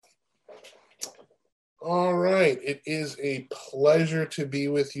All right. It is a pleasure to be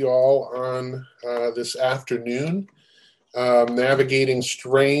with you all on this afternoon, navigating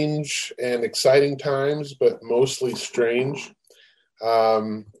strange and exciting times, but mostly strange.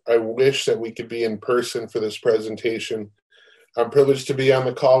 I wish that we could be in person for this presentation. I'm privileged to be on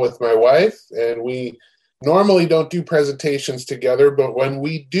the call with my wife, and we normally don't do presentations together, but when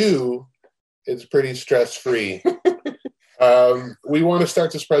we do, it's pretty stress-free. We want to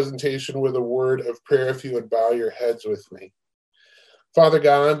start this presentation with a word of prayer, if you would bow your heads with me. Father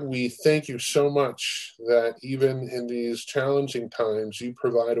God, we thank you so much that even in these challenging times, you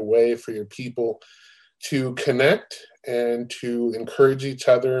provide a way for your people to connect and to encourage each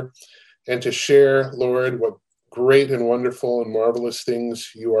other and to share, Lord, what great and wonderful and marvelous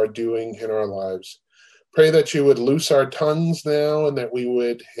things you are doing in our lives. Pray that you would loose our tongues now and that we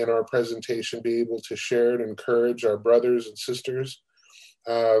would, in our presentation, be able to share and encourage our brothers and sisters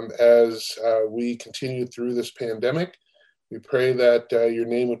as we continue through this pandemic. We pray that your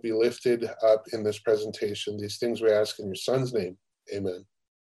name would be lifted up in this presentation. These things we ask in your Son's name. Amen.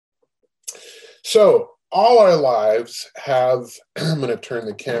 So all our lives have, I'm going to turn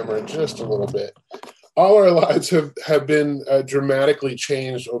the camera just a little bit. All our lives have been dramatically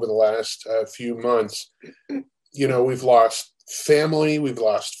changed over the last few months. You know, we've lost family, we've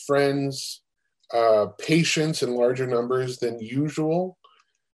lost friends, patients in larger numbers than usual,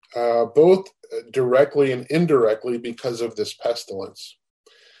 both directly and indirectly because of this pestilence.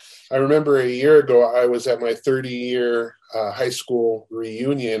 I remember a year ago, I was at my 30-year high school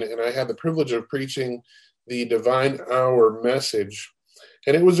reunion, and I had the privilege of preaching the Divine Hour message.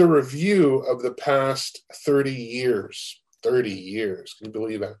 And it was a review of the past 30 years. 30 years, can you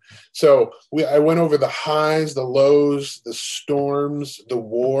believe that? So I went over the highs, the lows, the storms, the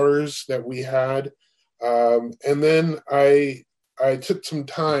wars that we had. And then I took some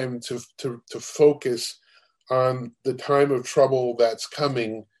time to focus on the time of trouble that's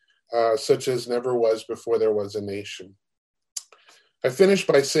coming, such as never was before there was a nation. I finished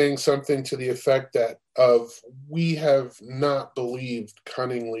by saying something to the effect of we have not believed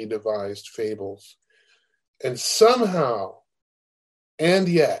cunningly devised fables. And somehow, and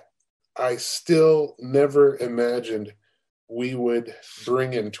yet, I still never imagined we would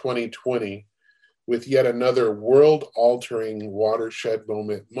bring in 2020 with yet another world-altering watershed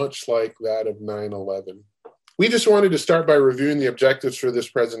moment, much like that of 9/11. We just wanted to start by reviewing the objectives for this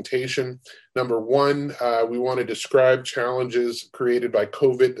presentation. Number one, we want to describe challenges created by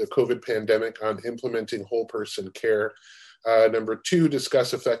the COVID pandemic on implementing whole person care. Number two,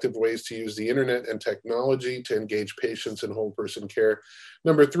 discuss effective ways to use the internet and technology to engage patients in whole person care.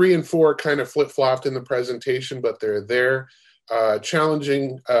 Number three and four kind of flip-flopped in the presentation, but they're there. We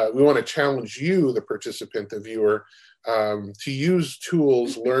want to challenge you, the participant, the viewer, to use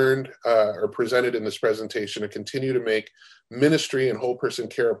tools learned or presented in this presentation to continue to make ministry and whole person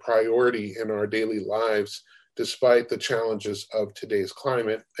care a priority in our daily lives, despite the challenges of today's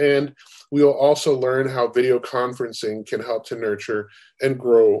climate. And we will also learn how video conferencing can help to nurture and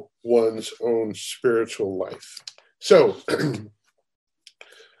grow one's own spiritual life. So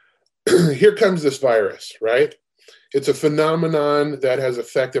here comes this virus, right? It's a phenomenon that has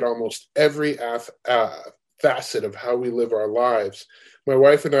affected almost every facet of how we live our lives. My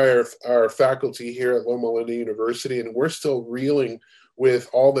wife and I are faculty here at Loma Linda University, and we're still reeling with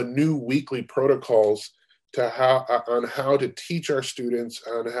all the new weekly protocols on how to teach our students,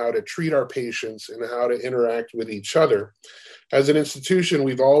 on how to treat our patients, and how to interact with each other. As an institution,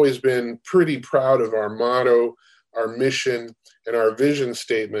 we've always been pretty proud of our motto, our mission, and our vision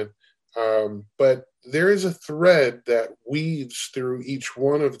statement. But there is a thread that weaves through each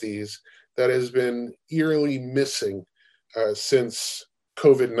one of these that has been eerily missing since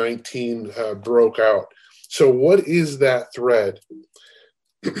COVID-19 broke out. So what is that thread?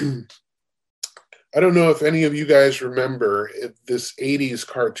 I don't know if any of you guys remember this 80s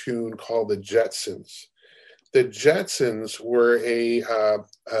cartoon called The Jetsons. The Jetsons were it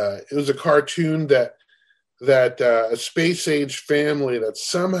was a cartoon that a space-age family that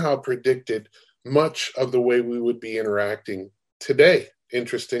somehow predicted much of the way we would be interacting today,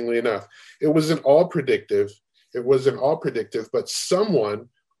 interestingly enough. It wasn't all predictive, but someone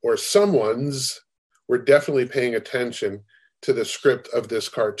or someones were definitely paying attention to the script of this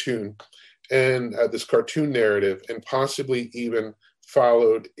cartoon and this cartoon narrative, and possibly even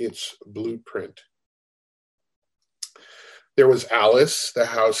followed its blueprint. There was Alice, the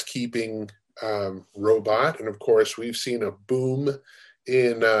housekeeping robot, and of course we've seen a boom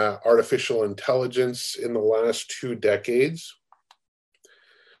in artificial intelligence in the last 2 decades.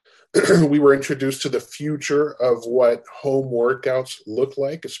 We were introduced to the future of what home workouts look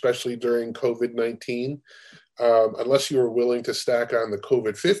like, especially during COVID-19. Unless you were willing to stack on the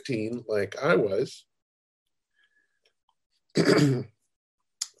COVID-15 like I was. And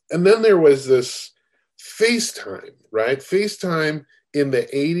then there was this FaceTime, right? FaceTime in the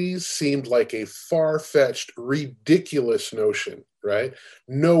 80s seemed like a far-fetched, ridiculous notion, right?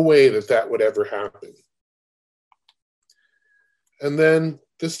 No way that that would ever happen. And then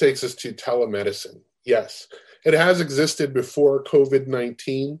this takes us to telemedicine. Yes, it has existed before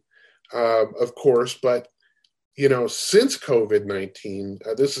COVID-19, of course, but since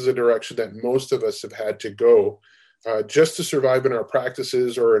COVID-19, this is a direction that most of us have had to go just to survive in our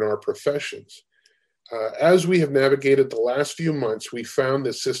practices or in our professions. As we have navigated the last few months, we found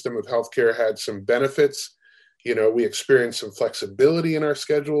this system of healthcare had some benefits. We experienced some flexibility in our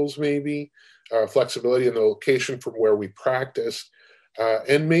schedules, maybe flexibility in the location from where we practice,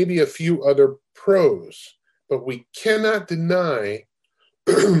 and maybe a few other pros. But we cannot deny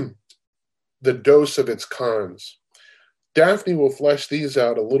the dose of its cons. Dafne will flesh these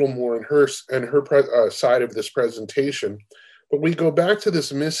out a little more in her side of this presentation, but we go back to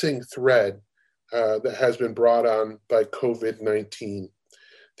this missing thread that has been brought on by COVID-19,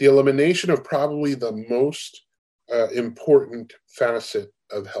 the elimination of probably the most important facet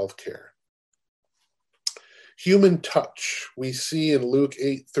of healthcare. Human touch, we see in Luke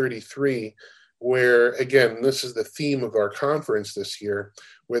 8:33, where, again, this is the theme of our conference this year,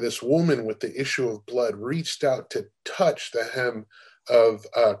 where this woman with the issue of blood reached out to touch the hem of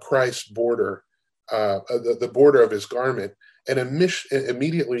Christ's border, the border of his garment, and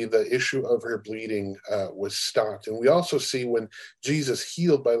immediately the issue of her bleeding was stopped. And we also see when Jesus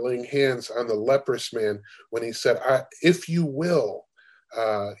healed by laying hands on the leprous man, when he said, if you will,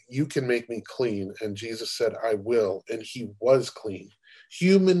 you can make me clean. And Jesus said, I will. And he was clean.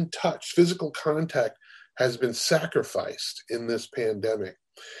 Human touch, physical contact has been sacrificed in this pandemic.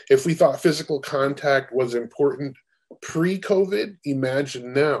 If we thought physical contact was important pre-COVID,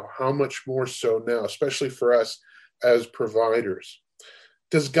 imagine now how much more so now, especially for us as providers.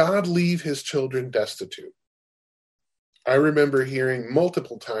 Does God leave his children destitute? I remember hearing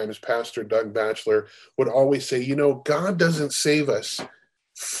multiple times Pastor Doug Batchelor would always say, God doesn't save us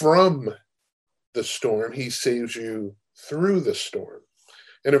from the storm. He saves you through the storm.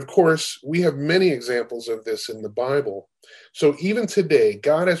 And of course, we have many examples of this in the Bible. So even today,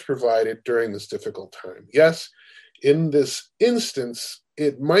 God has provided during this difficult time. Yes, in this instance,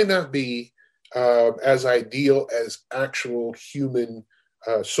 it might not be as ideal as actual human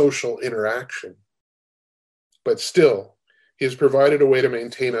social interaction. But still, he has provided a way to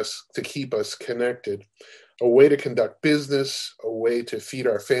maintain us, to keep us connected, a way to conduct business, a way to feed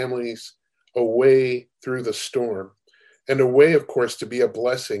our families, a way through the storm. And a way, of course, to be a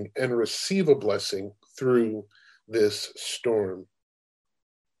blessing and receive a blessing through this storm.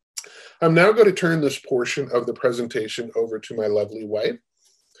 I'm now going to turn this portion of the presentation over to my lovely wife.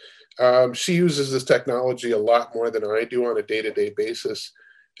 She uses this technology a lot more than I do on a day-to-day basis.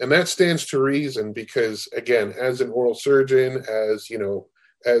 And that stands to reason because, again, as an oral surgeon, as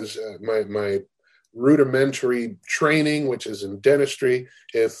my rudimentary training, which is in dentistry,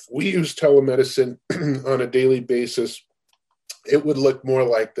 if we use telemedicine on a daily basis, it would look more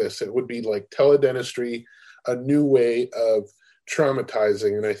like this. It would be like teledentistry, a new way of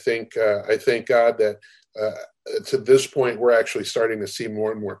traumatizing. And I thank God that to this point, we're actually starting to see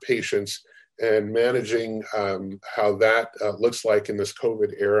more and more patients and managing how that looks like in this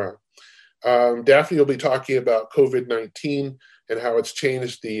COVID era. Dafne will be talking about COVID-19 and how it's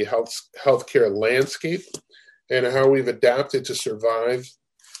changed the healthcare landscape and how we've adapted to survive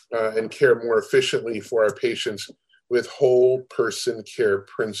and care more efficiently for our patients with whole person care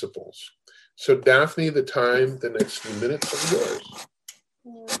principles. So Dafne, the next few minutes are yours.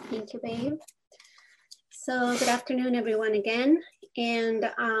 Thank you, babe. So good afternoon, everyone, again. And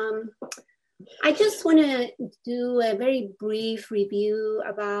I just want to do a very brief review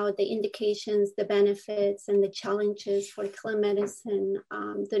about the indications, the benefits, and the challenges for telemedicine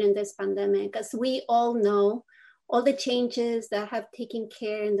during this pandemic. As we all know, all the changes that have taken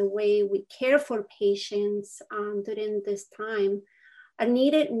care in the way we care for patients during this time are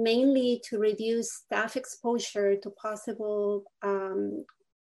needed mainly to reduce staff exposure to possible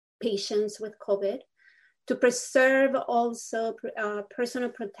patients with COVID, to preserve also personal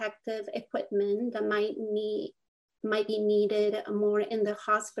protective equipment that might be needed more in the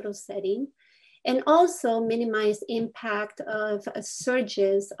hospital setting, and also minimize impact of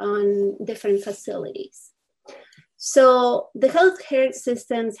surges on different facilities. So the healthcare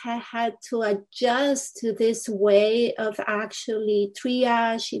systems have had to adjust to this way of actually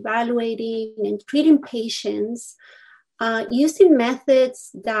triage, evaluating, and treating patients using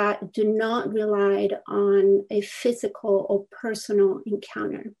methods that do not rely on a physical or personal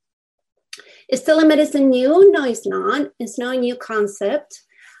encounter. Is telemedicine new? No, it's not. It's not a new concept.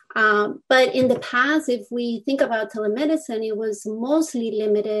 But in the past, if we think about telemedicine, it was mostly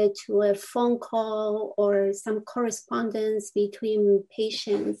limited to a phone call or some correspondence between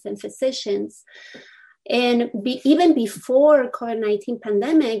patients and physicians. And even before COVID-19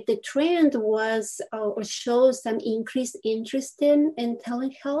 pandemic, the trend was or shows some increased interest in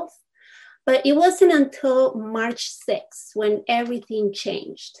telehealth. But it wasn't until March 6th when everything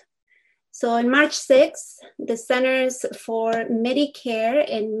changed. So on March 6th, the Centers for Medicare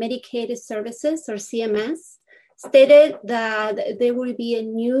and Medicaid Services, or CMS, stated that there will be a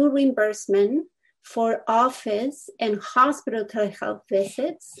new reimbursement for office and hospital telehealth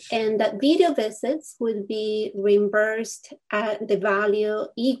visits, and that video visits would be reimbursed at the value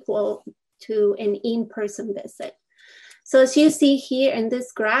equal to an in-person visit. So as you see here in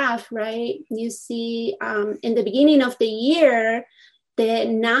this graph, right, you see in the beginning of the year, the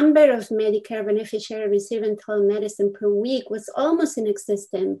number of Medicare beneficiaries receiving telemedicine per week was almost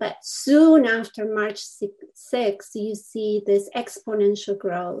inexistent, but soon after March 6th, you see this exponential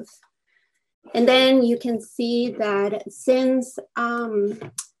growth. And then you can see that since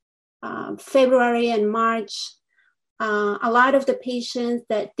February and March, a lot of the patients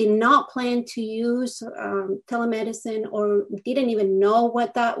that did not plan to use telemedicine or didn't even know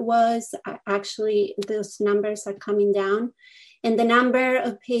what that was, actually those numbers are coming down. And the number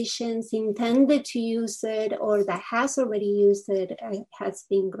of patients intended to use it or that has already used it has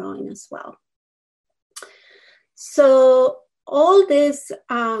been growing as well. So all this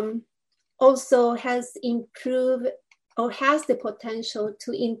also has improved or has the potential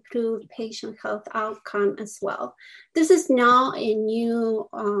to improve patient health outcome as well. This is not a new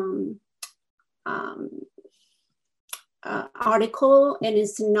article, and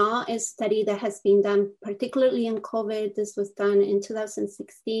it's not a study that has been done particularly in COVID. This was done in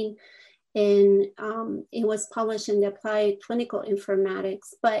 2016, and it was published in the Applied Clinical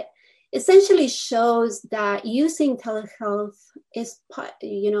Informatics, but essentially shows that using telehealth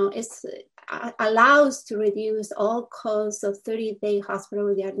allows to reduce all cause of 30-day hospital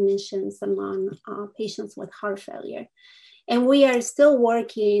readmissions among patients with heart failure. And we are still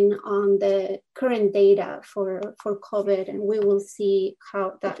working on the current data for COVID, and we will see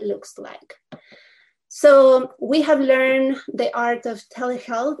how that looks like. So we have learned the art of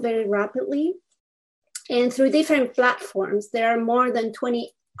telehealth very rapidly, and through different platforms. There are more than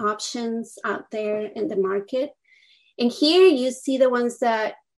 20 options out there in the market. And here you see the ones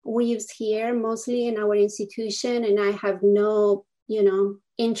that we use here, mostly in our institution, and I have no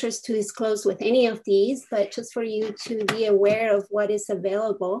interest to disclose with any of these, but just for you to be aware of what is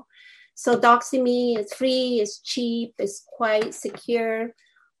available. So Doxy.me is free, it's cheap, it's quite secure.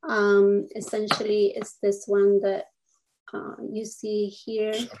 Essentially, it's this one that you see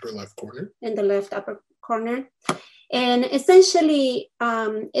here. Upper left corner. In the left upper corner. And essentially,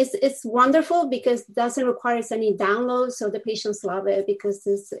 it's wonderful because it doesn't require any download, so the patients love it because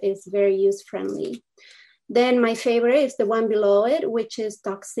this is very user-friendly. Then my favorite is the one below it, which is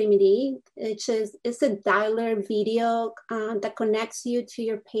Doximity. It's a dialer video that connects you to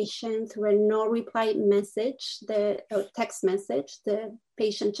your patient through a no-reply message, or text message. The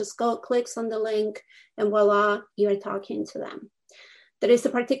patient just clicks on the link, and voila, you're talking to them. There is a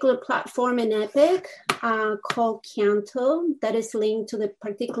particular platform in Epic called Canto that is linked to the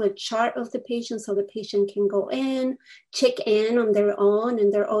particular chart of the patient, so the patient can go in, check in on their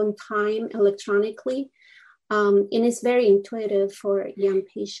own time electronically. And it's very intuitive for young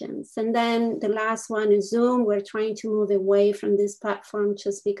patients. And then the last one is Zoom. We're trying to move away from this platform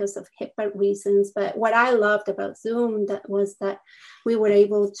just because of HIPAA reasons. But what I loved about Zoom was that we were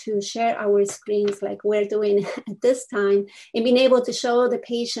able to share our screens like we're doing at this time and being able to show the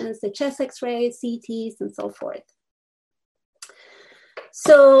patients the chest x-rays, CTs, and so forth.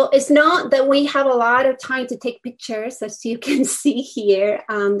 So it's not that we have a lot of time to take pictures, as you can see here.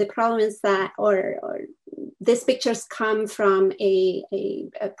 The problem is that, or these pictures come from a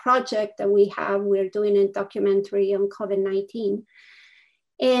project that we have. We're doing a documentary on COVID-19.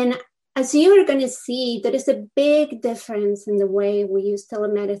 And as you are going to see, there is a big difference in the way we use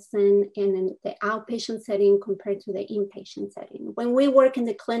telemedicine in the outpatient setting compared to the inpatient setting. When we work in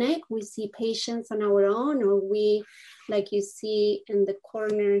the clinic, we see patients on our own, or we, like you see in the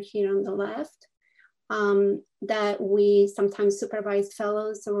corner here on the left, that we sometimes supervise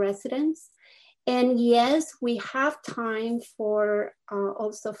fellows or residents. And yes, we have time for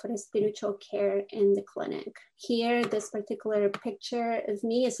also for the spiritual care in the clinic. Here, this particular picture of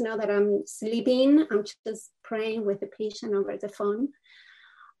me is not that I'm sleeping, I'm just praying with the patient over the phone.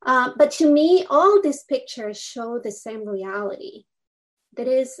 But to me, all these pictures show the same reality. There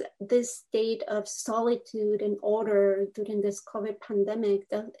is this state of solitude and order during this COVID pandemic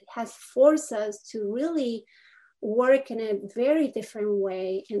that has forced us to really work in a very different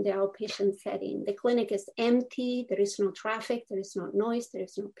way in the outpatient setting. The clinic is empty, there is no traffic, there is no noise, there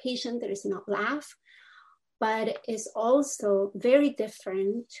is no patient, there is no laugh, but it's also very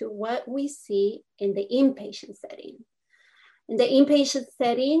different to what we see in the inpatient setting. In the inpatient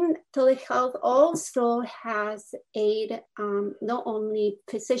setting, telehealth also has aid not only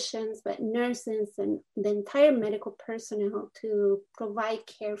physicians, but nurses and the entire medical personnel to provide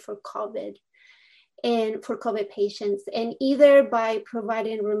care for COVID and for COVID patients, and either by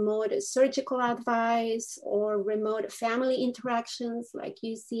providing remote surgical advice or remote family interactions, like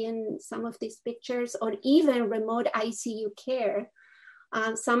you see in some of these pictures, or even remote ICU care.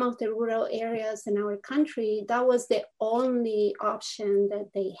 Some of the rural areas in our country, that was the only option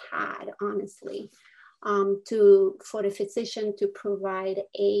that they had, honestly, for the physician to provide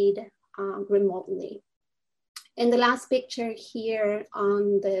aid remotely. And the last picture here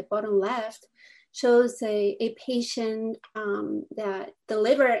on the bottom left shows a patient that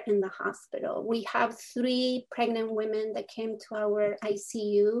delivered in the hospital. We have 3 pregnant women that came to our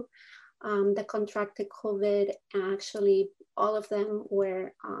ICU that contracted COVID. Actually, all of them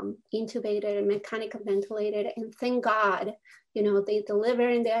were intubated and mechanical ventilated. And thank God, they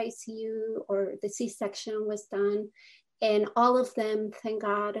delivered in the ICU or the C-section was done. And all of them, thank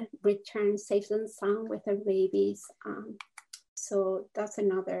God, returned safe and sound with their babies. So that's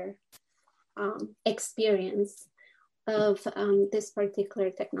another experience of this particular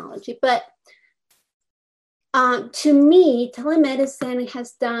technology. But to me, telemedicine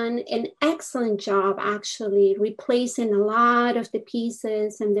has done an excellent job actually replacing a lot of the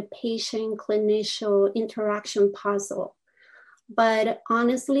pieces in the patient-clinician interaction puzzle. But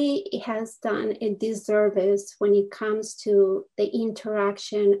honestly, it has done a disservice when it comes to the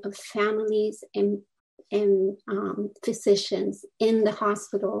interaction of families and physicians in the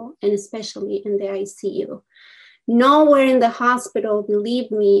hospital, and especially in the ICU. Nowhere in the hospital, believe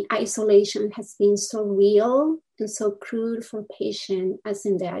me, isolation has been so real and so crude for patients as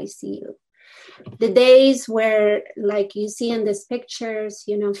in the ICU. The days where, like you see in these pictures,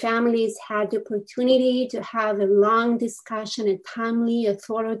 families had the opportunity to have a long discussion, a timely, a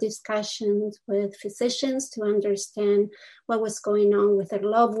thorough discussions with physicians to understand what was going on with their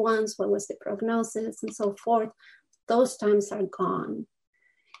loved ones, what was the prognosis, and so forth. Those times are gone.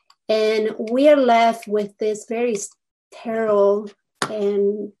 And we are left with this very sterile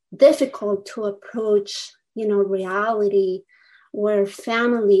and difficult to approach, reality where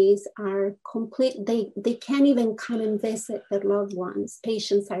families are they can't even come and visit their loved ones.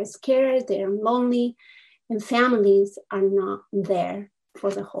 Patients are scared, they're lonely, and families are not there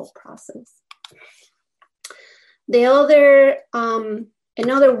for the whole process. The other,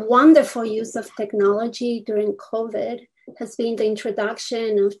 another wonderful use of technology during COVID has been the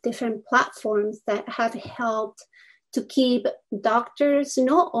introduction of different platforms that have helped to keep doctors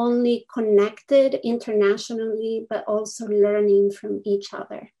not only connected internationally, but also learning from each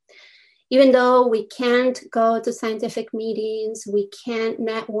other. Even though we can't go to scientific meetings, we can't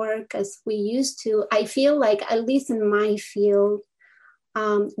network as we used to, I feel like, at least in my field,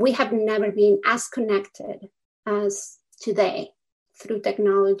 we have never been as connected as today through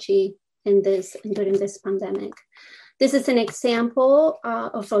technology during this pandemic. This is an example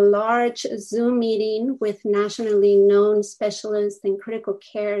of a large Zoom meeting with nationally known specialists in critical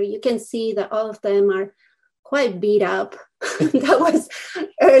care. You can see that all of them are quite beat up. That was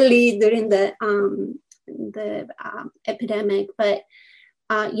early during the epidemic, but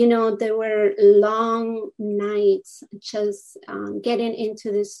there were long nights just getting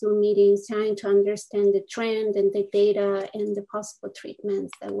into the Zoom meetings, trying to understand the trend and the data and the possible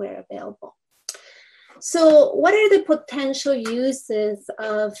treatments that were available. So what are the potential uses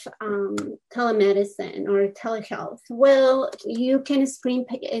of telemedicine or telehealth? Well, you can screen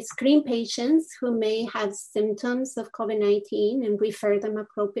patients who may have symptoms of COVID-19 and refer them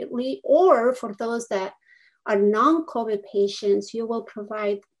appropriately, or for those that are non-COVID patients, you will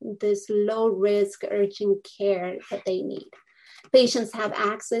provide this low-risk urgent care that they need. Patients have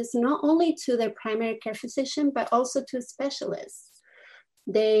access not only to their primary care physician, but also to specialists.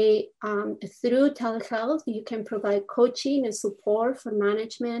 They, through telehealth, you can provide coaching and support for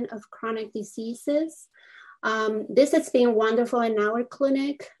management of chronic diseases. This has been wonderful in our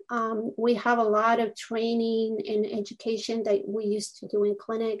clinic. We have a lot of training and education that we used to do in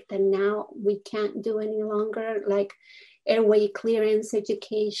clinic that now we can't do any longer, like airway clearance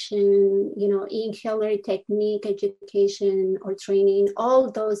education, inhaler technique education or training.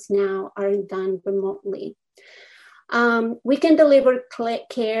 All those now are done remotely. We can deliver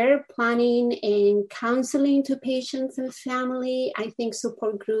care, planning, and counseling to patients and family. I think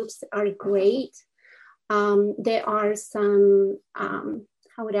support groups are great. There are some,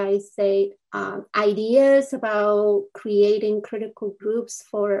 ideas about creating critical groups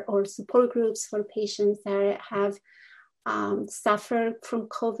or support groups for patients that have suffered from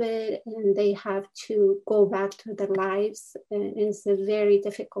COVID and they have to go back to their lives. And it's a very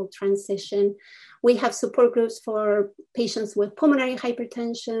difficult transition. We have support groups for patients with pulmonary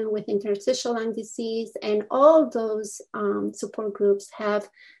hypertension, with interstitial lung disease, and all those support groups have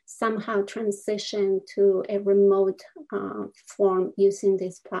somehow transitioned to a remote form using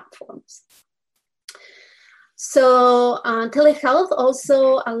these platforms. So telehealth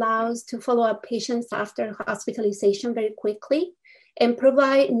also allows to follow up patients after hospitalization very quickly and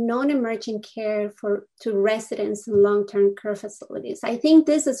provide non-emergent care to residents in long-term care facilities. I think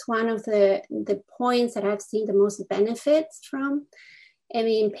this is one of the points that I've seen the most benefits from. I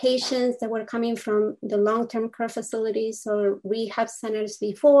mean, patients that were coming from the long-term care facilities or rehab centers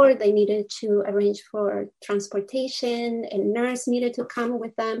before, they needed to arrange for transportation and nurse needed to come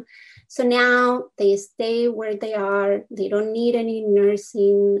with them. So now they stay where they are. They don't need any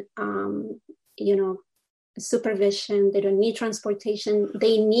nursing, supervision. They don't need transportation.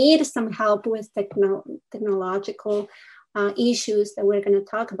 They need some help with technological issues that we're going to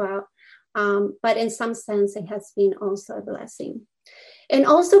talk about. But in some sense, it has been also a blessing. And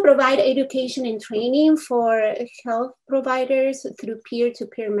also provide education and training for health providers through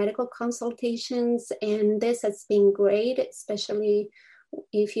peer-to-peer medical consultations. And this has been great, especially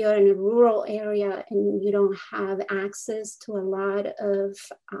if you're in a rural area and you don't have access to a lot of,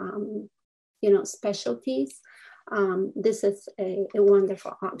 specialties. This is a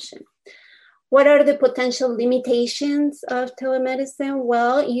wonderful option. What are the potential limitations of telemedicine?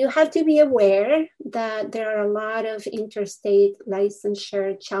 Well, you have to be aware that there are a lot of interstate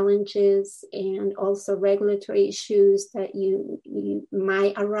licensure challenges and also regulatory issues that you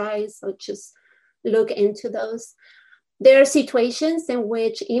might arise, so just look into those. There are situations in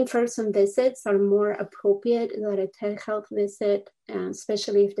which in-person visits are more appropriate than a telehealth visit,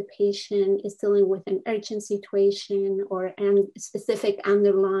 especially if the patient is dealing with an urgent situation or a specific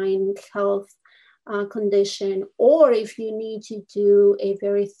underlying health condition, or if you need to do a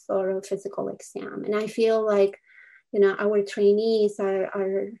very thorough physical exam. And I feel like, our trainees are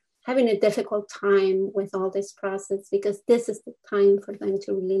having a difficult time with all this process because this is the time for them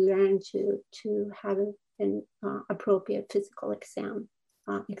to really learn to have an appropriate physical exam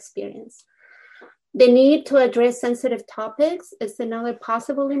experience. The need to address sensitive topics is another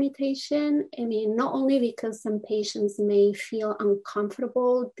possible limitation. I mean, not only because some patients may feel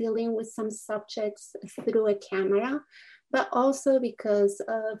uncomfortable dealing with some subjects through a camera, but also because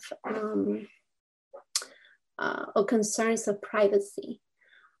of concerns of privacy.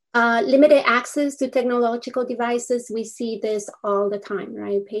 Limited access to technological devices, we see this all the time,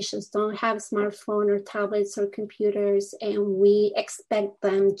 right? Patients don't have smartphones or tablets or computers, and we expect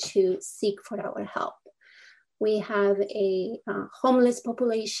them to seek for our help. We have a homeless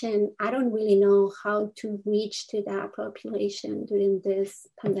population. I don't really know how to reach to that population during this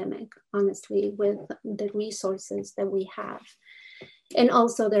pandemic, honestly, with the resources that we have. And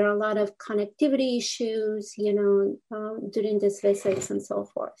also there are a lot of connectivity issues, during these visits and so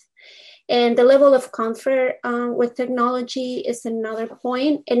forth. And the level of comfort with technology is another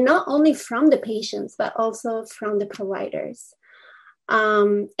point, and not only from the patients, but also from the providers.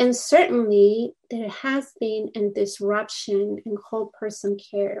 And certainly there has been a disruption in whole person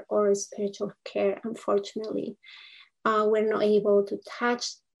care or spiritual care, unfortunately. We're not able to touch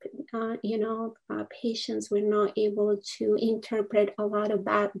patients. We're not able to interpret a lot of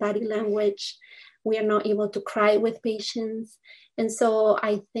body language. We are not able to cry with patients. And so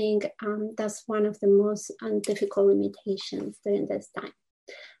I think that's one of the most difficult limitations during this time.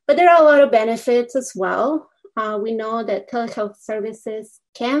 But there are a lot of benefits as well. We know that telehealth services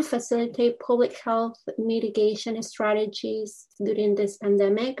can facilitate public health mitigation strategies during this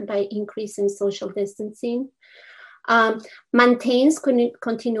pandemic by increasing social distancing. Maintains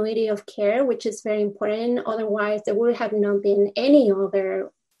continuity of care, which is very important. Otherwise, there would have not been any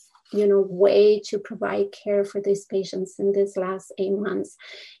other, way to provide care for these patients in these last 8 months.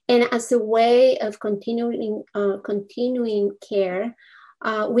 And as a way of continuing care,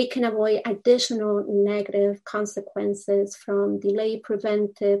 we can avoid additional negative consequences from delayed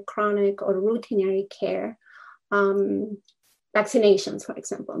preventive, chronic, or routinary care. Vaccinations, for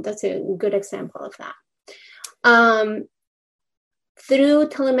example, that's a good example of that. Through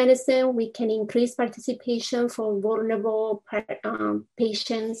telemedicine, we can increase participation for vulnerable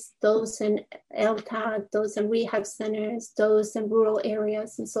patients, those in LTAC, those in rehab centers, those in rural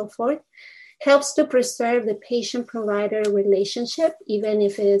areas, and so forth. Helps to preserve the patient-provider relationship, even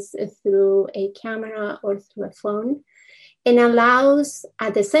if it's through a camera or through a phone, and allows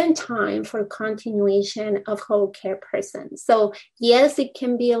at the same time for continuation of whole care persons. So yes, it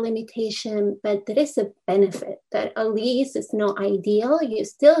can be a limitation, but there is a benefit that at least it's not ideal. You're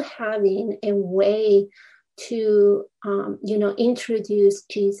still having a way to, introduce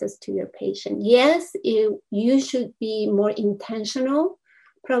Jesus to your patient. Yes, you should be more intentional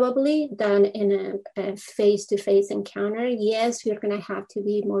probably than in a face-to-face encounter. Yes, you're going to have to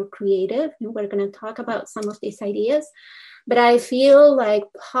be more creative, and we're going to talk about some of these ideas. But I feel like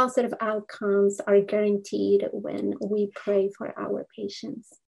positive outcomes are guaranteed when we pray for our patients.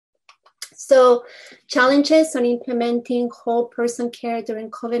 So challenges on implementing whole person care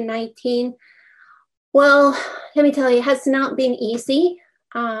during COVID-19. Well, let me tell you, it has not been easy.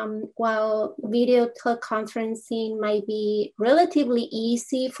 While video teleconferencing might be relatively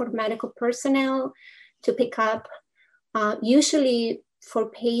easy for medical personnel to pick up, usually for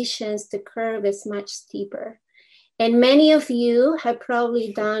patients, the curve is much steeper. And many of you have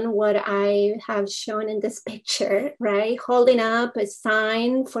probably done what I have shown in this picture, right? Holding up a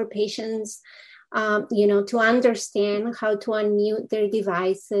sign for patients, to understand how to unmute their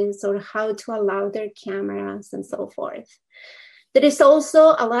devices or how to allow their cameras and so forth. There is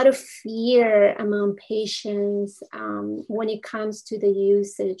also a lot of fear among patients when it comes to the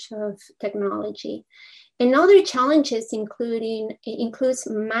usage of technology. And other challenges includes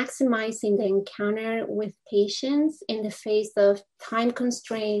maximizing the encounter with patients in the face of time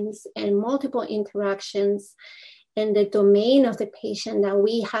constraints and multiple interactions in the domain of the patient that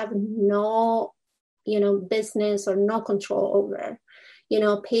we have no, business or no control over.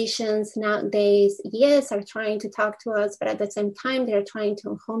 Patients nowadays, yes, are trying to talk to us, but at the same time, they're trying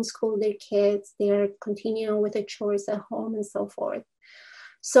to homeschool their kids. They're continuing with the chores at home and so forth.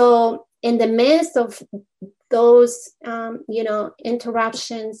 So in the midst of those,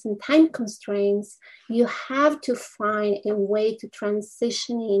 interruptions and time constraints, you have to find a way to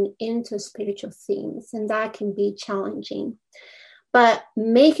transitioning into spiritual themes, and that can be challenging. But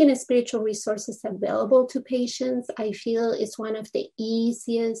making spiritual resources available to patients, I feel, is one of the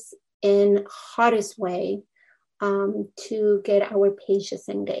easiest and hardest way to get our patients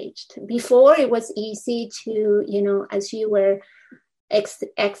engaged. Before, it was easy to, as you were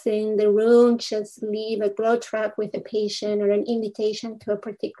exiting the room, just leave a glow trap with a patient or an invitation to a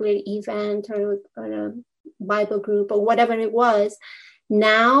particular event or a Bible group or whatever it was.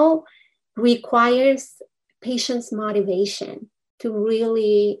 Now requires patients' motivation to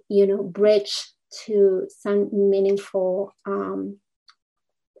really, bridge to some meaningful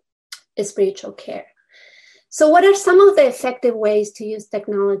spiritual care. So what are some of the effective ways to use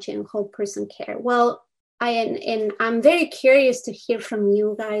technology in whole person care? Well, I'm very curious to hear from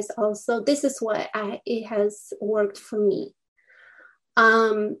you guys also. This is what it has worked for me.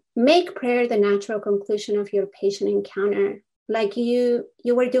 Make prayer the natural conclusion of your patient encounter, like you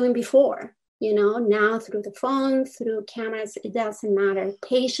were doing before. Now through the phone, through cameras, it doesn't matter.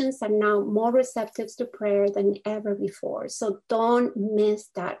 Patients are now more receptive to prayer than ever before. So don't miss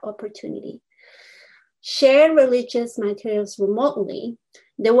that opportunity. Share religious materials remotely.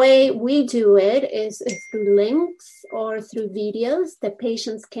 The way we do it is through links or through videos that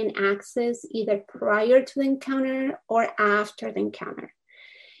patients can access either prior to the encounter or after the encounter.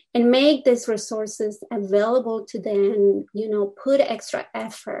 And make these resources available to them, put extra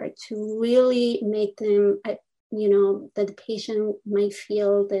effort to really make them, that the patient might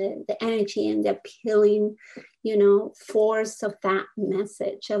feel the energy and the appealing, force of that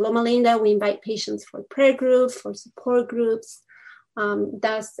message. At Loma Linda, we invite patients for prayer groups, for support groups.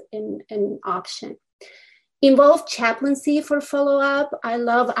 That's an option. Involve chaplaincy for follow-up. I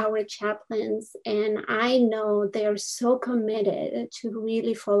love our chaplains, and I know they're so committed to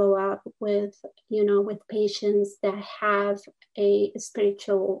really follow up with patients that have a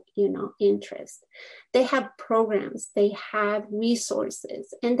spiritual, interest. They have programs, they have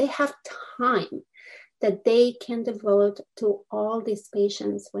resources, and they have time that they can devote to all these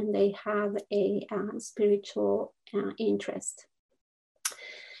patients when they have a spiritual interest.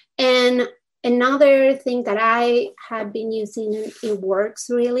 And another thing that I have been using, it works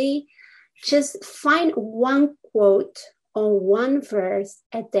really, just find one quote on one verse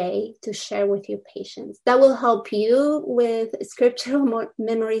a day to share with your patients. That will help you with scriptural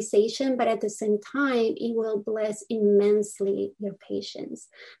memorization, but at the same time, it will bless immensely your patients.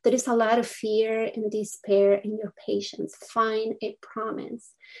 There is a lot of fear and despair in your patients. Find a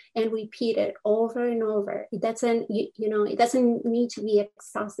promise and repeat it over and over. It doesn't, it doesn't need to be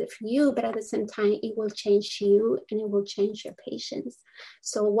exhaustive for you, but at the same time, it will change you and it will change your patients.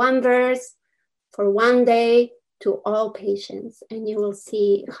 So one verse for one day, to all patients, and you will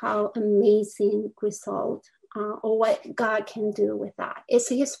see how amazing result or what God can do with that. It's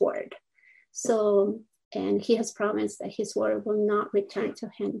his word. So, and he has promised that his word will not return to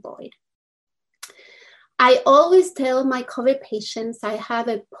him void. I always tell my COVID patients, I have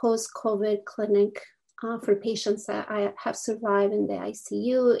a post-COVID clinic for patients that I have survived in the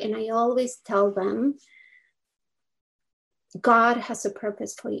ICU, and I always tell them, God has a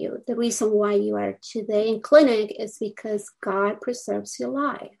purpose for you. The reason why you are today in clinic is because God preserves your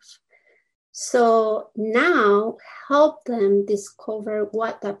life. So now help them discover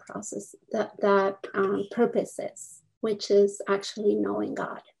what that process, that purpose is, which is actually knowing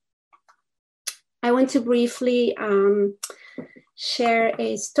God. I want to briefly share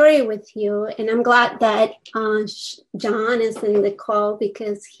a story with you, and I'm glad that John is in the call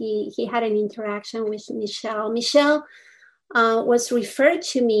because he had an interaction with Michelle. Michelle was referred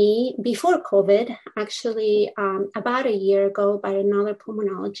to me before COVID, actually about a year ago by another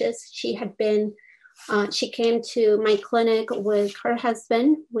pulmonologist. She came to my clinic with her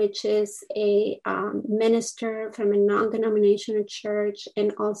husband, which is a minister from a non-denominational church,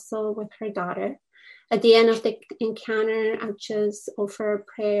 and also with her daughter. At the end of the encounter, I just offered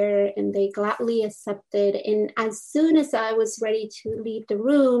prayer and they gladly accepted. And as soon as I was ready to leave the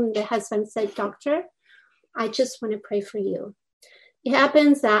room, the husband said, "Doctor, I just want to pray for you." It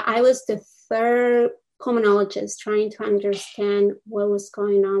happens that I was the third pulmonologist trying to understand what was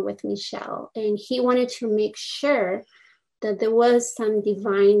going on with Michelle. And he wanted to make sure that there was some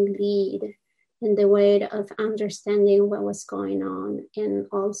divine lead in the way of understanding what was going on and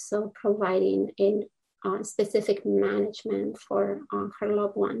also providing a specific management for her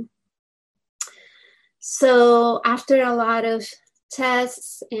loved one. So after a lot of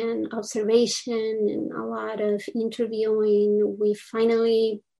tests and observation and a lot of interviewing, we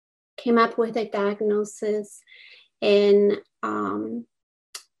finally came up with a diagnosis. And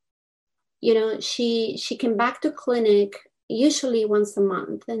she came back to clinic usually once a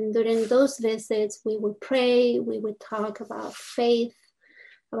month, and during those visits we would pray, we would talk about faith,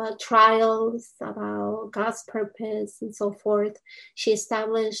 about trials, about God's purpose, and so forth. She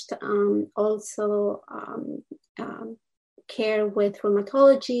established also care with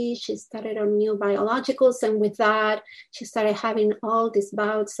rheumatology. She started on new biologicals, and with that, she started having all these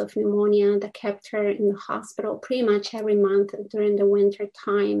bouts of pneumonia that kept her in the hospital pretty much every month during the winter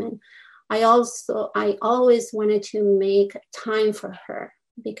time. And I always wanted to make time for her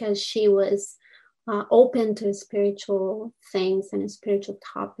because she was open to spiritual things and spiritual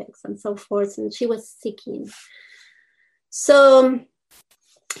topics and so forth, and she was seeking. So,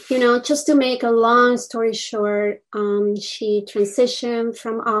 just to make a long story short, she transitioned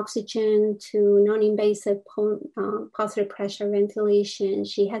from oxygen to non-invasive positive pressure ventilation.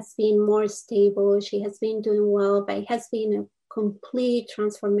 She has been more stable. She has been doing well, but it has been a complete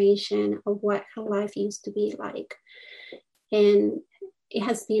transformation of what her life used to be like. And it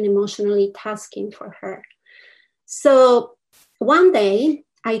has been emotionally tasking for her. So one day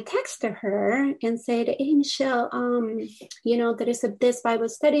I texted her and said, "Hey, Michelle, there is this Bible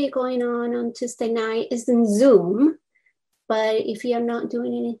study going on Tuesday night. It's in Zoom, but if you're not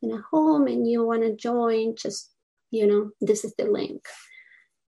doing anything at home and you want to join, just, this is the link."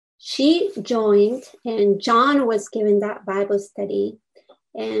 She joined, and John was given that Bible study.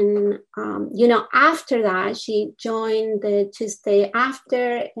 And, after that, she joined the Tuesday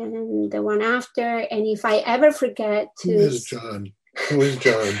after and the one after. And if I ever forget to... Who is John?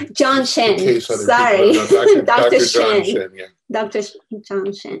 John Shen. Sorry. Dr. Shen. Yeah. Dr.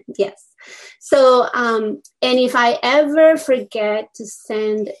 John Shen, yes. So, and if I ever forget to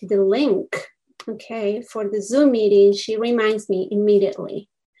send the link, for the Zoom meeting, she reminds me immediately.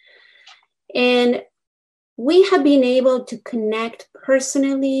 And we have been able to connect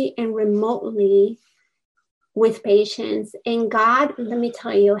personally and remotely with patients. And God, let me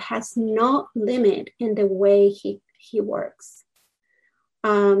tell you, has no limit in the way he works.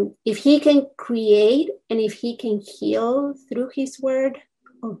 If he can create and if he can heal through his word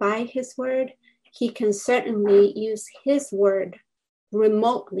or by his word, he can certainly use his word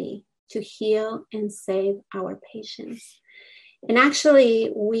remotely to heal and save our patients. And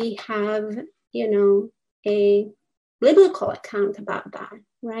actually, we have, a biblical account about that,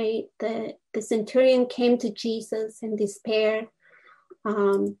 right? The centurion came to Jesus in despair,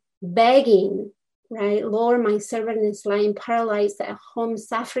 begging, right? Lord, my servant is lying paralyzed at home,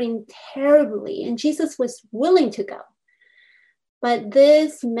 suffering terribly. And Jesus was willing to go. But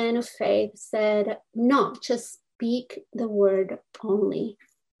this man of faith said, no, just speak the word only.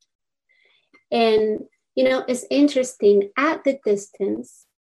 And, it's interesting, at the distance,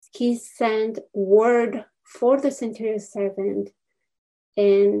 he sent word for the centurion's servant,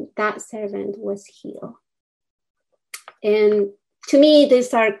 and that servant was healed. And to me,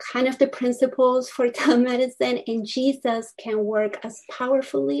 these are kind of the principles for telemedicine, and Jesus can work as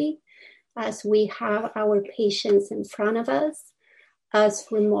powerfully as we have our patients in front of us, as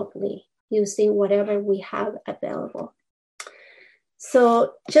remotely, using whatever we have available.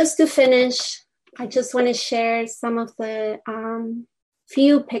 So just to finish, I just want to share some of the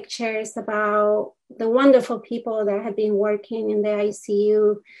few pictures about the wonderful people that have been working in the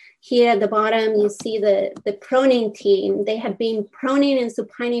ICU. Here at the bottom, you see the proning team. They have been proning and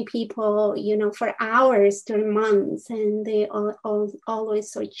supining people, for hours during months, and they are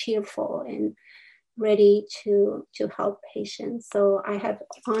always so cheerful and ready to help patients. So I have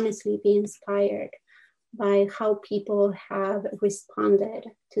honestly been inspired by how people have responded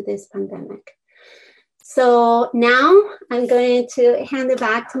to this pandemic. So now I'm going to hand it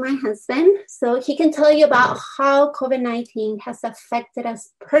back to my husband so he can tell you about how COVID-19 has affected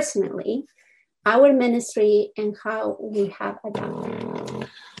us personally, our ministry, and how we have adapted.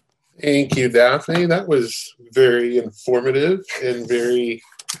 Thank you, Dafne. That was very informative and very,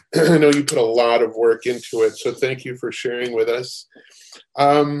 I know you put a lot of work into it, so thank you for sharing with us.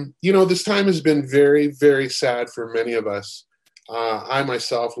 This time has been very, very sad for many of us. I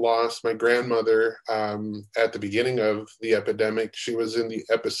myself lost my grandmother at the beginning of the epidemic. She was in the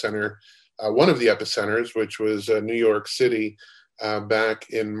epicenter, one of the epicenters, which was New York City back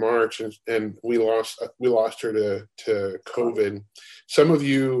in March, and we lost her to COVID. Some of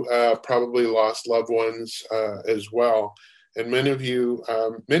you probably lost loved ones as well, and many of you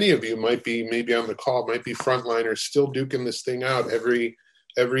might be maybe on the call, might be frontliners still duking this thing out every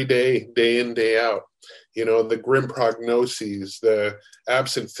day, day in, day out. The grim prognoses, the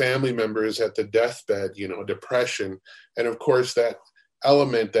absent family members at the deathbed, depression. And of course, that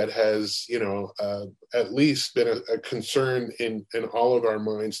element that has, at least been a concern in all of our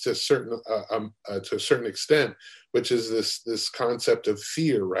minds to a certain extent, which is this concept of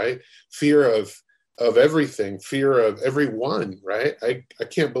fear, right? Fear of everything, fear of everyone, right? I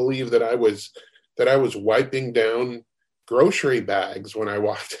can't believe that I was wiping down grocery bags when I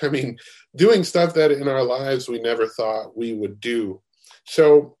walked. I mean, doing stuff that in our lives we never thought we would do.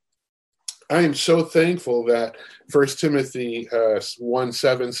 So I am so thankful that 1 Timothy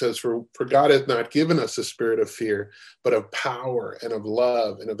 1:7 says, for God hath not given us a spirit of fear, but of power and of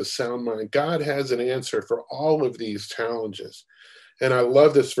love and of a sound mind. God has an answer for all of these challenges. And I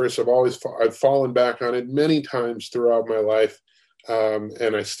love this verse. I've fallen back on it many times throughout my life.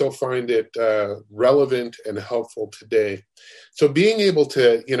 And I still find it relevant and helpful today. So being able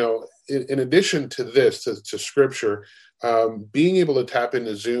to, in addition to this, to scripture, being able to tap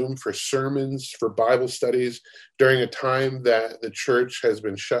into Zoom for sermons, for Bible studies during a time that the church has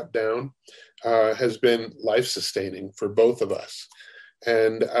been shut down, has been life-sustaining for both of us.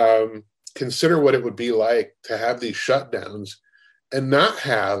 And consider what it would be like to have these shutdowns and not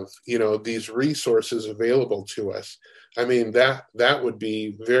have, these resources available to us. I mean, that would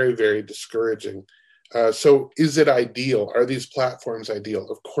be very, very discouraging. So is it ideal? Are these platforms ideal?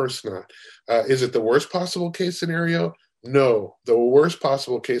 Of course not. Is it the worst possible case scenario? No, the worst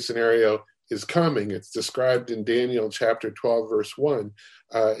possible case scenario is coming. It's described in Daniel chapter 12, verse 1.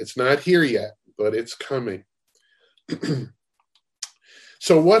 It's not here yet, but it's coming.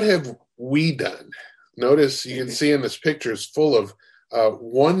 So what have we done? Notice you can see in this picture is full of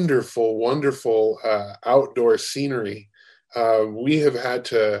wonderful, wonderful outdoor scenery. We have had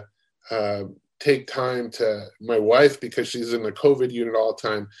to take time to, my wife, because she's in the COVID unit all the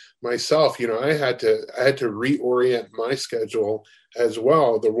time, myself, I had to reorient my schedule as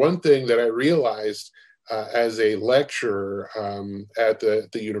well. The one thing that I realized as a lecturer at the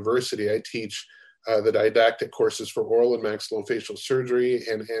university, I teach the didactic courses for oral and maxillofacial surgery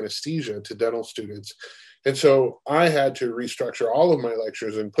and anesthesia to dental students. And so I had to restructure all of my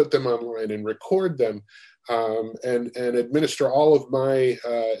lectures and put them online and record them and administer all of my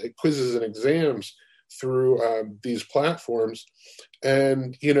quizzes and exams through these platforms.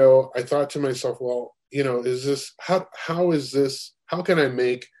 And, I thought to myself, well, is this, how can I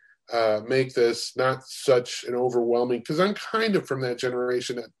make make this not such an overwhelming, because I'm kind of from that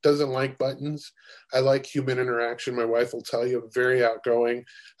generation that doesn't like buttons. I like human interaction. My wife will tell you I'm very outgoing.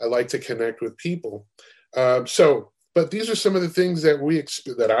 I like to connect with people. But these are some of the things that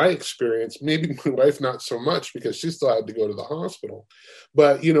that I experienced. Maybe my wife not so much because she still had to go to the hospital.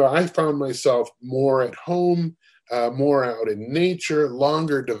 But, I found myself more at home, more out in nature,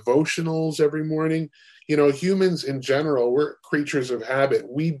 longer devotionals every morning. Humans in general, we're creatures of habit.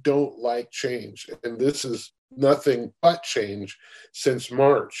 We don't like change. And this is nothing but change since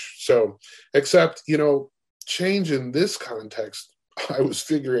March. So, except, change in this context, I was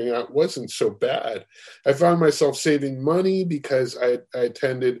figuring out wasn't so bad. I found myself saving money because I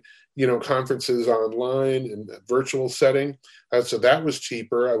attended, conferences online and virtual setting. So that was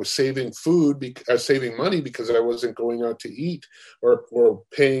cheaper. I was saving saving money because I wasn't going out to eat or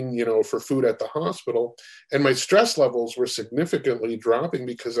paying, for food at the hospital. And my stress levels were significantly dropping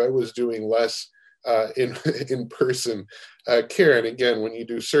because I was doing less in person care. And again, when you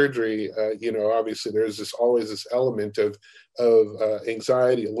do surgery, obviously there's always this element of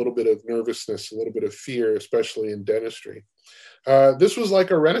anxiety, a little bit of nervousness, a little bit of fear, especially in dentistry. This was like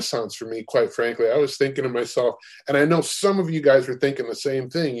a renaissance for me, quite frankly. I was thinking to myself, and I know some of you guys were thinking the same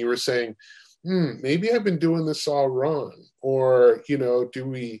thing. You were saying, maybe I've been doing this all wrong, or do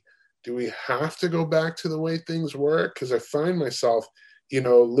we have to go back to the way things were? Because I find myself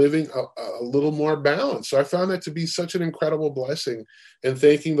living a little more balanced. So I found that to be such an incredible blessing, and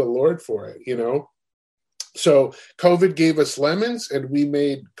thanking the Lord for it, So COVID gave us lemons and we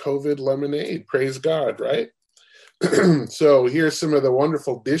made COVID lemonade. Praise God, right? So here's some of the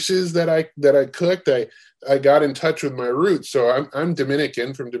wonderful dishes that I cooked. I got in touch with my roots. So I'm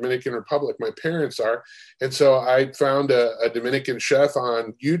Dominican, from Dominican Republic. My parents are. And so I found a Dominican chef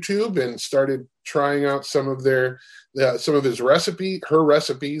on YouTube and started trying out some of her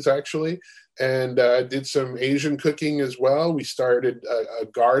recipes actually, and did some Asian cooking as well. We started a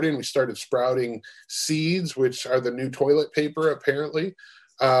garden. We started sprouting seeds, which are the new toilet paper, apparently.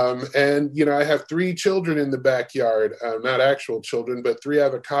 And I have 3 children in the backyard, not actual children, but 3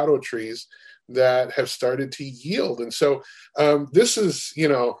 avocado trees that have started to yield. And so this is,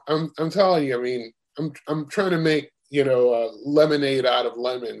 I'm telling you, I mean, I'm trying to make, lemonade out of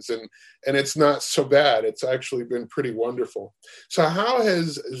lemons, and it's not so bad. It's actually been pretty wonderful. So how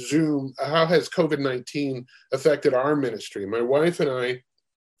has COVID-19 affected our ministry? My wife and I,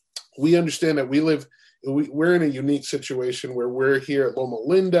 we understand that we're in a unique situation where we're here at Loma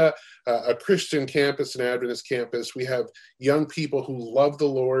Linda, a Christian campus, an Adventist campus. We have young people who love the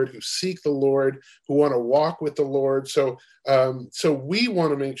Lord, who seek the Lord, who want to walk with the Lord. So we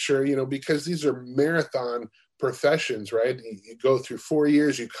want to make sure, because these are marathon professions, right? You go through 4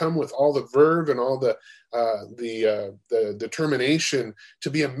 years, you come with all the verve and all the determination to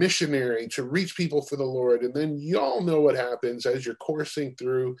be a missionary, to reach people for the Lord. And then y'all know what happens as you're coursing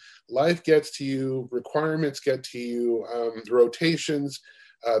through. Life gets to you, requirements get to you, the rotations,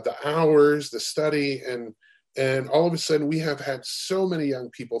 the hours, the study, and all of a sudden we have had so many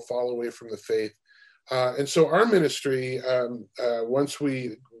young people fall away from the faith. And so our ministry, once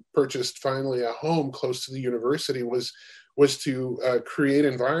we purchased finally a home close to the university, was to create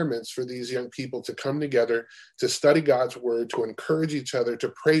environments for these young people to come together, to study God's word, to encourage each other,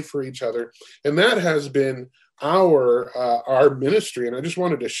 to pray for each other. And that has been our ministry. And I just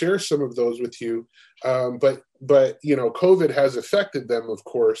wanted to share some of those with you. But COVID has affected them, of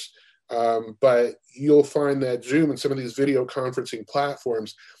course. But you'll find that Zoom and some of these video conferencing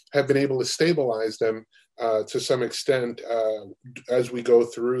platforms have been able to stabilize them to some extent as we go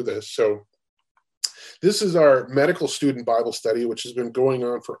through this. So this is our medical student Bible study, which has been going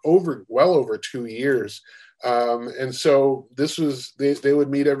on for well over 2 years. And so this was, they would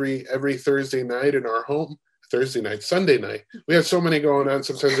meet every Thursday night in our home. Sunday night. We have so many going on,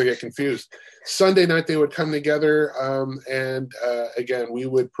 sometimes I get confused. Sunday night, they would come together, and again, we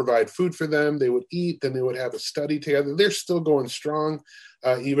would provide food for them. They would eat, then they would have a study together. They're still going strong,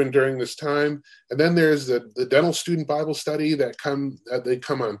 even during this time. And then there's the dental student Bible study that they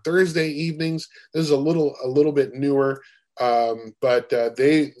come on Thursday evenings. This is a little bit newer, but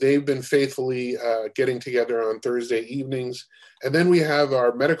they've been faithfully getting together on Thursday evenings. And then we have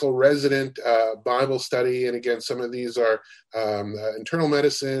our medical resident Bible study. And again, some of these are internal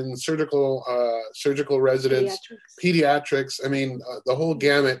medicine, surgical residents, pediatrics. I mean, the whole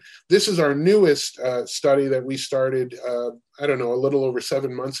gamut. This is our newest study that we started, a little over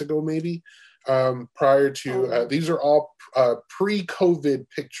 7 months ago, maybe. Prior to, these are all pre-COVID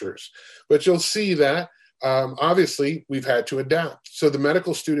pictures. But you'll see that obviously we've had to adapt. So the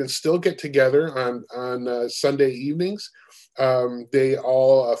medical students still get together on Sunday evenings. They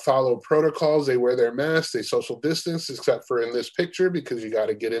all follow protocols. They wear their masks. They social distance, except for in this picture, because you got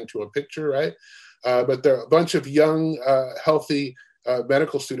to get into a picture, right? But there are a bunch of young, healthy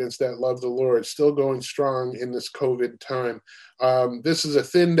medical students that love the Lord, still going strong in this COVID time. This is a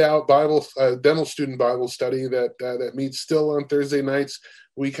thinned out dental student Bible study that meets still on Thursday nights.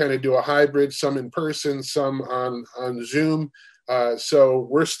 We kind of do a hybrid, some in person, some on Zoom. So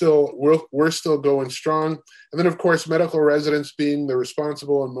we're still going strong. And then, of course, medical residents, being the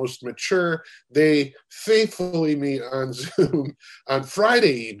responsible and most mature, they faithfully meet on Zoom on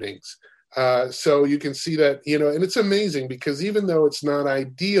Friday evenings. So you can see that, and it's amazing because even though it's not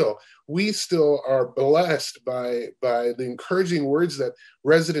ideal, we still are blessed by the encouraging words that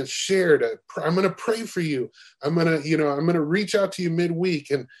residents shared. I'm going to pray for you. I'm going to reach out to you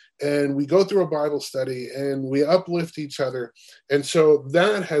midweek, and we go through a Bible study and we uplift each other. And so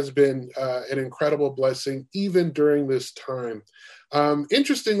that has been an incredible blessing even during this time.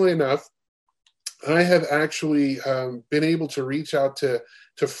 Interestingly enough, I have actually been able to reach out to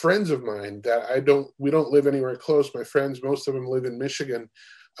friends of mine that we don't live anywhere close. My friends, most of them live in Michigan.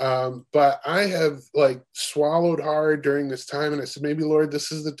 But I have swallowed hard during this time, and I said, maybe, Lord,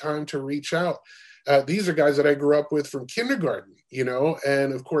 this is the time to reach out. These are guys that I grew up with from kindergarten,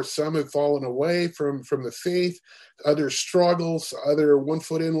 and of course, some have fallen away from the faith, other struggles, other 1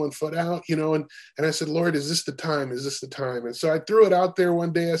 foot in, 1 foot out, and I said, Lord, is this the time? Is this the time? And so I threw it out there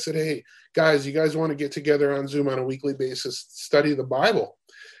one day. I said, hey, guys, you guys want to get together on Zoom on a weekly basis, study the Bible?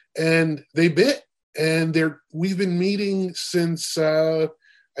 And they bit. And we've been meeting since, I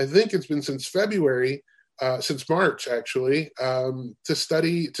think it's been since February, since March, actually, to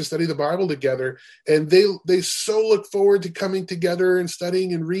study the Bible together. And they so look forward to coming together and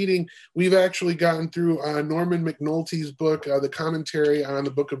studying and reading. We've actually gotten through Norman McNulty's book, the commentary on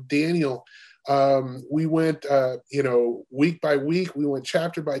the book of Daniel. We went, week by week. We went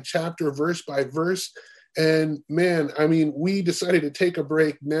chapter by chapter, verse by verse. And man, I mean, we decided to take a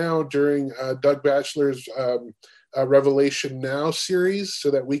break now during Doug Batchelor's Revelation Now series so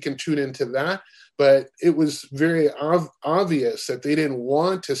that we can tune into that. But it was very obvious that they didn't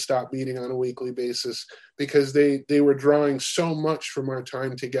want to stop meeting on a weekly basis because they were drawing so much from our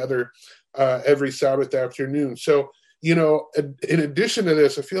time together every Sabbath afternoon. So, in addition to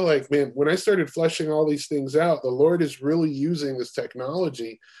this, I feel like, man, when I started fleshing all these things out, the Lord is really using this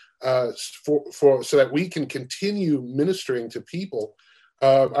technology so that we can continue ministering to people.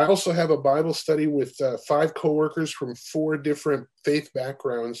 I also have a Bible study with 5 coworkers from 4 different faith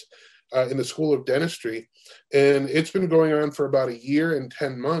backgrounds in the School of Dentistry. And it's been going on for about 1 year and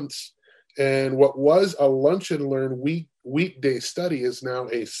 10 months. And what was a lunch and learn weekday study is now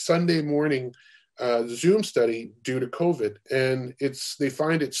a Sunday morning Zoom study due to COVID. And they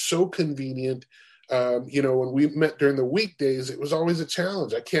find it so convenient. When we met during the weekdays, it was always a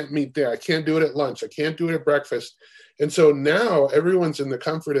challenge. I can't meet there. I can't do it at lunch. I can't do it at breakfast. And so now everyone's in the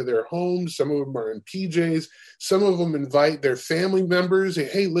comfort of their homes. Some of them are in PJs. Some of them invite their family members.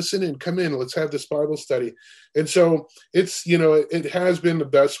 Hey, listen in, come in. Let's have this Bible study. And so it's, it has been the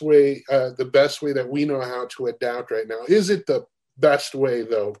best way that we know how to adapt right now. Is it the best way,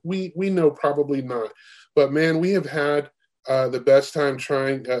 though? We know probably not. But man, we have had the best time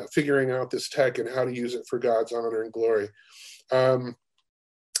figuring out this tech and how to use it for God's honor and glory. And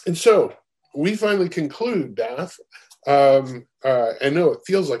so we finally conclude, Daph. I know it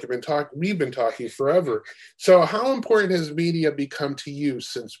feels like we've been talking forever. So how important has media become to you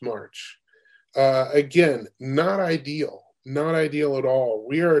since March? Again, not ideal at all.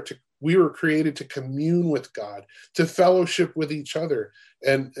 We were created to commune with God, to fellowship with each other.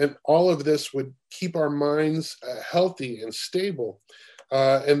 And all of this would keep our minds healthy and stable.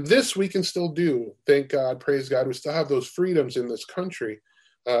 And this we can still do. Thank God, praise God. We still have those freedoms in this country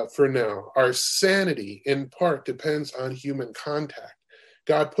for now. Our sanity, in part, depends on human contact.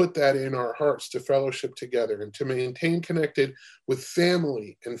 God put that in our hearts to fellowship together and to maintain connected with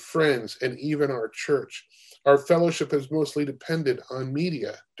family and friends and even our church. Our fellowship has mostly depended on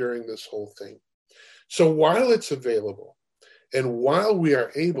media during this whole thing. So while it's available and while we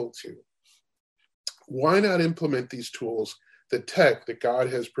are able to, why not implement these tools, the tech that God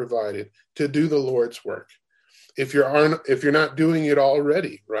has provided to do the Lord's work? If you're not doing it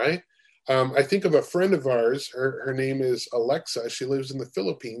already, right? I think of a friend of ours, her name is Alexa. She lives in the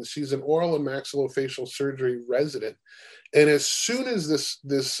Philippines. She's an oral and maxillofacial surgery resident. And as soon as this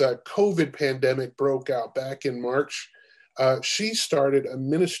COVID pandemic broke out back in March, she started a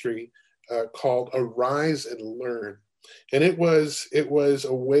ministry called Arise and Learn. And it was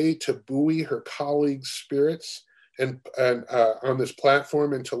a way to buoy her colleagues' spirits and on this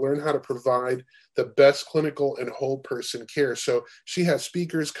platform and to learn how to provide the best clinical and whole person care. So she has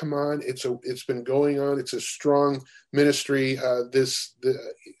speakers come on. It's been going on. It's a strong ministry.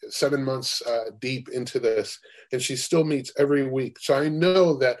 The 7 months deep into this, and she still meets every week. So I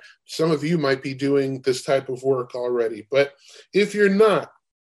know that some of you might be doing this type of work already, but if you are not,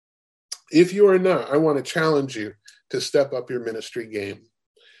 I want to challenge you to step up your ministry game.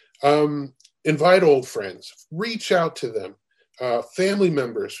 Invite old friends, reach out to them, family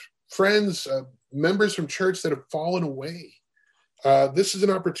members, friends, members from church that have fallen away. This is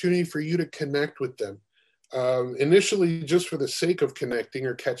an opportunity for you to connect with them, initially just for the sake of connecting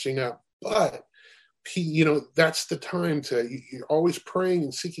or catching up. But, that's the time you're always praying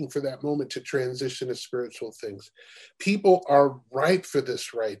and seeking for that moment to transition to spiritual things. People are ripe for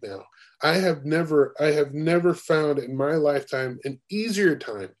this right now. I have never found in my lifetime an easier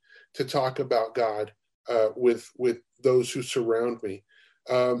time to talk about God with those who surround me.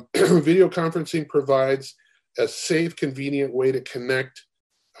 Video conferencing provides a safe, convenient way to connect,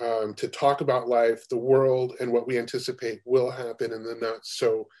 to talk about life, the world, and what we anticipate will happen in the not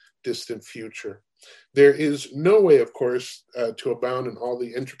so distant future. There is no way, of course, to abound in all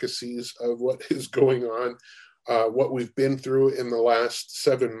the intricacies of what is going on, what we've been through in the last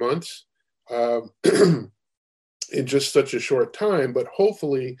 7 months in just such a short time. But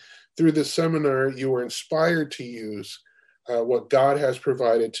hopefully, through this seminar, you are inspired to use what God has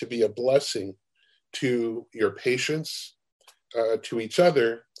provided to be a blessing to your patients, to each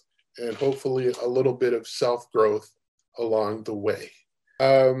other, and hopefully a little bit of self-growth along the way.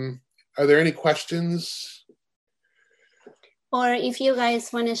 Are there any questions? Or if you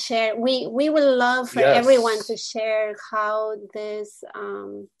guys want to share, we would love for everyone to share how this,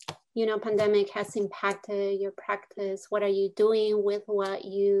 pandemic has impacted your practice. What are you doing with what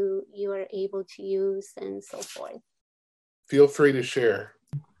you are able to use and so forth? Feel free to share.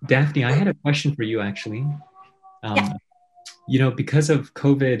 Dafne, I had a question for you, actually. Because of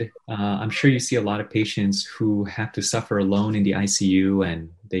COVID, I'm sure you see a lot of patients who have to suffer alone in the ICU and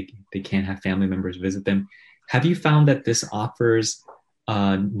they can't have family members visit them. Have you found that this offers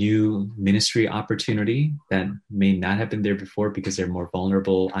a new ministry opportunity that may not have been there before because they're more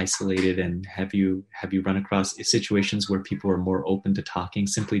vulnerable, isolated? And have you run across situations where people are more open to talking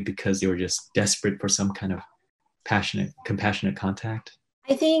simply because they were just desperate for some kind of compassionate contact?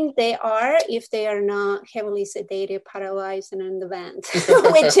 I think they are, if they are not heavily sedated, paralyzed, and on the vent,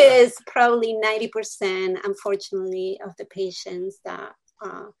 which is probably 90%, unfortunately, of the patients that,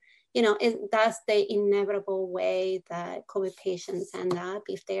 that's the inevitable way that COVID patients end up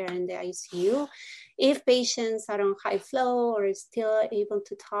if they're in the ICU. If patients are on high flow or still able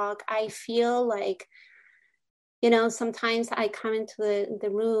to talk, I feel like, sometimes I come into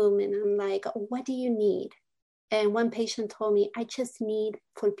the room and I'm like, what do you need? And one patient told me, I just need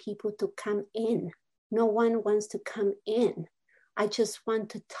for people to come in. No one wants to come in. I just want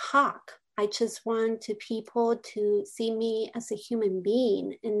to talk. I just want people to see me as a human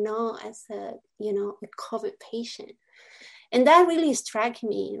being and not as a COVID patient. And that really struck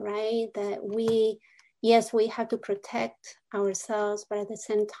me, right? That we have to protect ourselves, but at the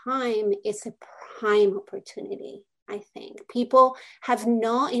same time, it's a prime opportunity, I think. People have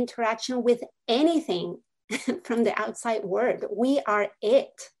no interaction with anything from the outside world. We are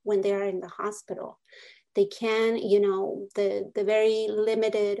it when they are in the hospital. They can, the very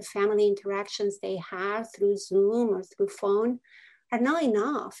limited family interactions they have through Zoom or through phone are not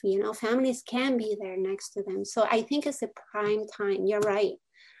enough. Families can be there next to them. So I think it's a prime time. You're right.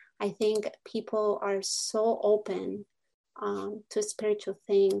 I think people are so open to spiritual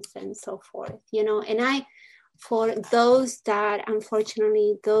things and so forth, and for those that,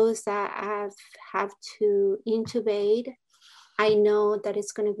 unfortunately, those that have to intubate, I know that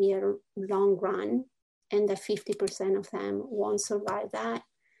it's going to be a long run and that 50% of them won't survive that.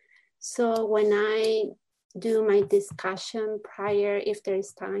 So when I do my discussion if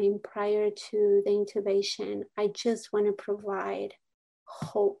there's time prior to the intubation, I just want to provide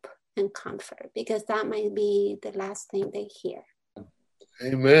hope and comfort because that might be the last thing they hear.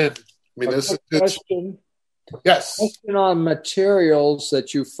 Amen. I mean, this is a question. Yes. Question on materials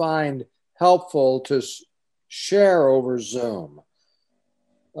that you find helpful to share over Zoom.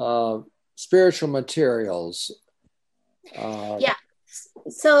 Spiritual materials. Yeah.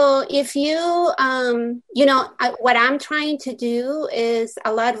 So if you, what I'm trying to do is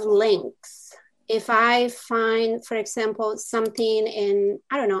a lot of links. If I find, for example, something in,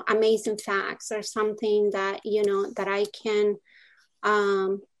 Amazing Facts or something that, that I can,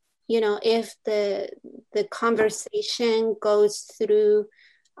 if the conversation goes through,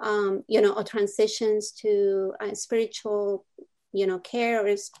 or transitions to spiritual care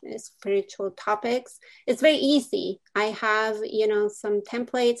or spiritual topics, it's very easy. I have, some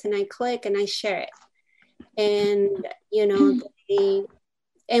templates and I click and I share it. And,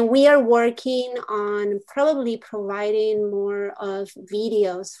 and we are working on probably providing more of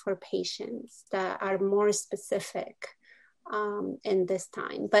videos for patients that are more specific in this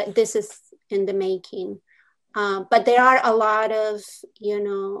time, but this is in the making. But there are a lot of,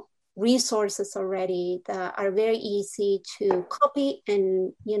 resources already that are very easy to copy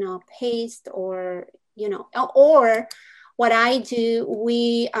and, paste, or what I do,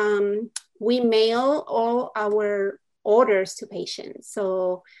 we mail all our orders to patients.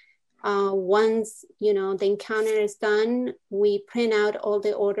 So once, the encounter is done, we print out all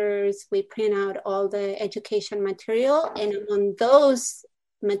the orders, we print out all the education material, and on those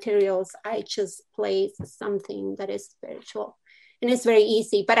materials, I just place something that is spiritual. And it's very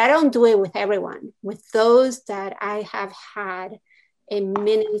easy, but I don't do it with everyone. With those that I have had a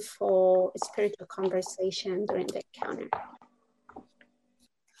meaningful spiritual conversation during the encounter.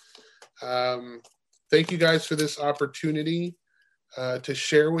 Thank you guys for this opportunity to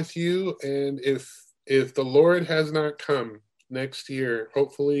share with you. And if the Lord has not come next year,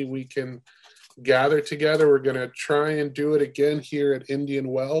 hopefully we can gather together. We're going to try and do it again here at Indian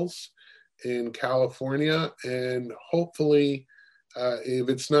Wells in California. And hopefully, if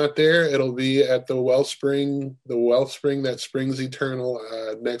it's not there, it'll be at the wellspring that springs eternal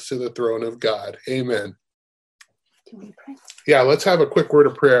next to the throne of God. Amen. Do you want to pray? Yeah, let's have a quick word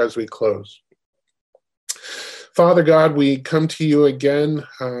of prayer as we close. Father God, we come to you again.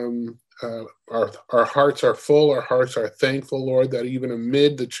 Our hearts are full. Our hearts are thankful, Lord, that even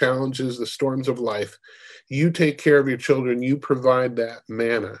amid the challenges, the storms of life, you take care of your children. You provide that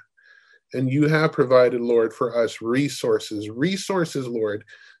manna. And you have provided, Lord, for us resources, Lord,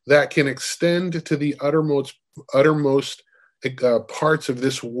 that can extend to the uttermost parts of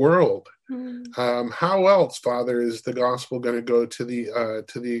this world. How else, Father, is the gospel going to go to the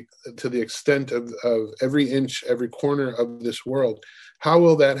extent of every inch, every corner of this world? How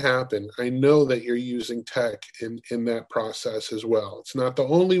will that happen? I know that you're using tech in that process as well. It's not the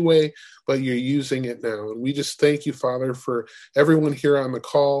only way, but you're using it now. And we just thank you, Father, for everyone here on the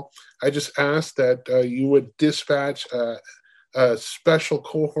call. I just ask that you would dispatch a special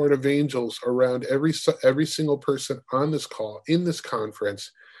cohort of angels around every single person on this call, in this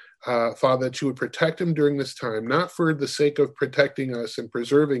conference, Father, that you would protect them during this time, not for the sake of protecting us and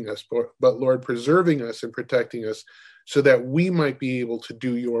preserving us, but Lord, preserving us and protecting us so that we might be able to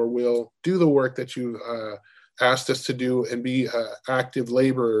do your will, do the work that you've asked us to do, and be active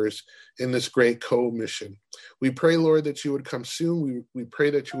laborers in this great co-mission. We pray, Lord, that you would come soon. We pray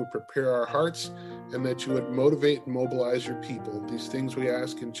that you would prepare our hearts and that you would motivate and mobilize your people. These things we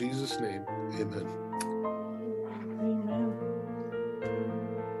ask in Jesus' name. Amen.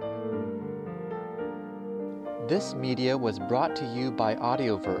 This media was brought to you by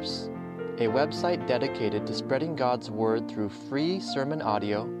Audioverse, a website dedicated to spreading God's Word through free sermon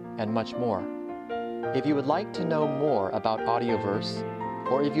audio and much more. If you would like to know more about Audioverse,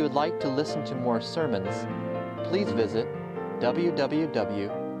 or if you would like to listen to more sermons, please visit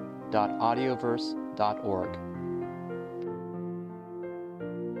www.audioverse.org.